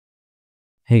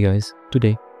Hey guys,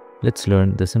 today let's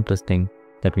learn the simplest thing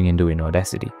that we can do in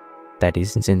Audacity. That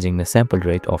is changing the sample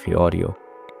rate of your audio.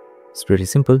 It's pretty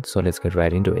simple, so let's get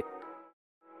right into it.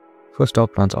 First off,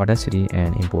 launch Audacity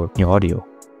and import your audio.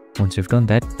 Once you've done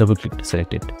that, double click to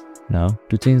select it. Now,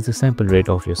 to change the sample rate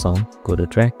of your song, go to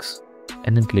Tracks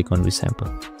and then click on Resample.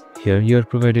 Here you are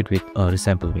provided with a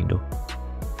resample window.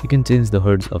 You can change the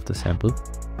hertz of the sample,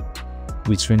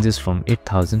 which ranges from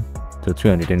 8000 to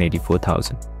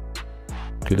 384,000.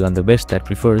 Click on the best that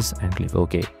prefers and click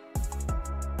OK.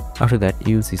 After that,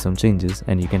 you'll see some changes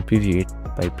and you can preview it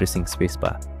by pressing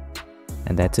spacebar.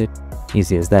 And that's it.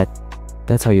 Easy as that.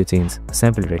 That's how you change the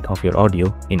sample rate of your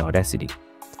audio in Audacity.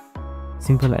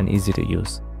 Simple and easy to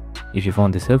use. If you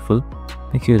found this helpful,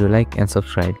 make sure to like and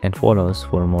subscribe and follow us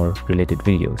for more related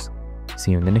videos.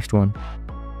 See you in the next one.